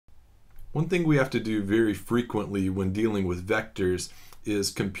One thing we have to do very frequently when dealing with vectors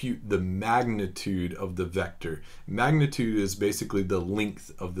is compute the magnitude of the vector. Magnitude is basically the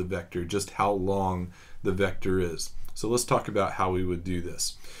length of the vector, just how long the vector is. So let's talk about how we would do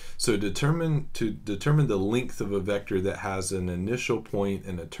this. So to determine the length of a vector that has an initial point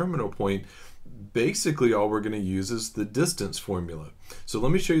and a terminal point, basically all we're going to use is the distance formula. So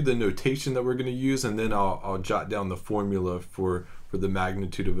let me show you the notation that we're going to use, and then I'll jot down the formula for the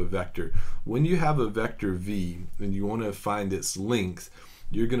magnitude of a vector. When you have a vector v and you want to find its length,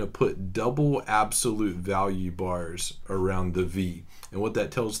 you're going to put double absolute value bars around the v. And what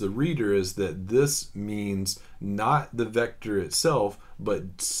that tells the reader is that this means not the vector itself,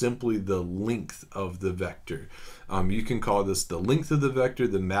 but simply the length of the vector. You can call this the length of the vector,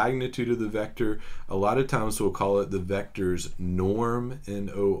 the magnitude of the vector. A lot of times we'll call it the vector's norm,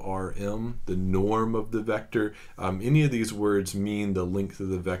 N-O-R-M, the norm of the vector. Any of these words mean the length of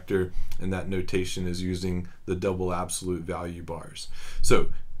the vector, and that notation is using the double absolute value bars. So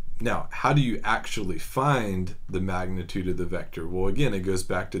now, how do you actually find the magnitude of the vector? Well, again, it goes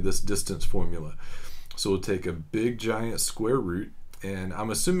back to this distance formula. So we'll take a big giant square root, and I'm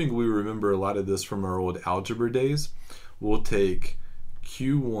assuming we remember a lot of this from our old algebra days. We'll take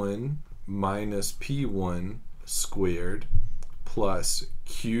q1 minus p1 squared plus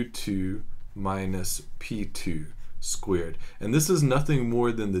q2 minus p2 squared. And this is nothing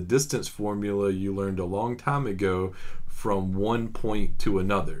more than the distance formula you learned a long time ago from one point to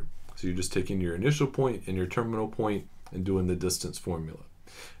another. So you're just taking your initial point and your terminal point and doing the distance formula.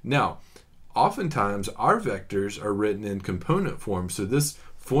 Now, oftentimes our vectors are written in component form, so this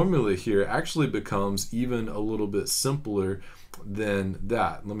formula here actually becomes even a little bit simpler than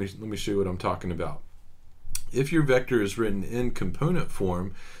that. Let me show you what I'm talking about. If your vector is written in component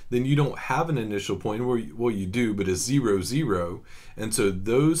form, then you don't have an initial point, well you do, but it's 0, 0, and so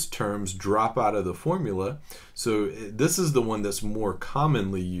those terms drop out of the formula. So this is the one that's more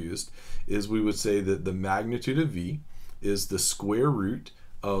commonly used, is we would say that the magnitude of v is the square root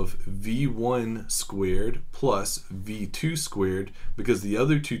of v1 squared plus v2 squared, because the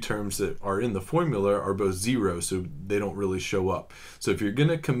other two terms that are in the formula are both 0, so they don't really show up. So if you're going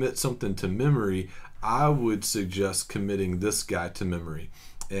to commit something to memory, I would suggest committing this guy to memory.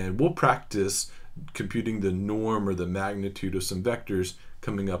 And we'll practice computing the norm or the magnitude of some vectors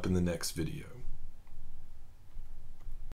coming up in the next video.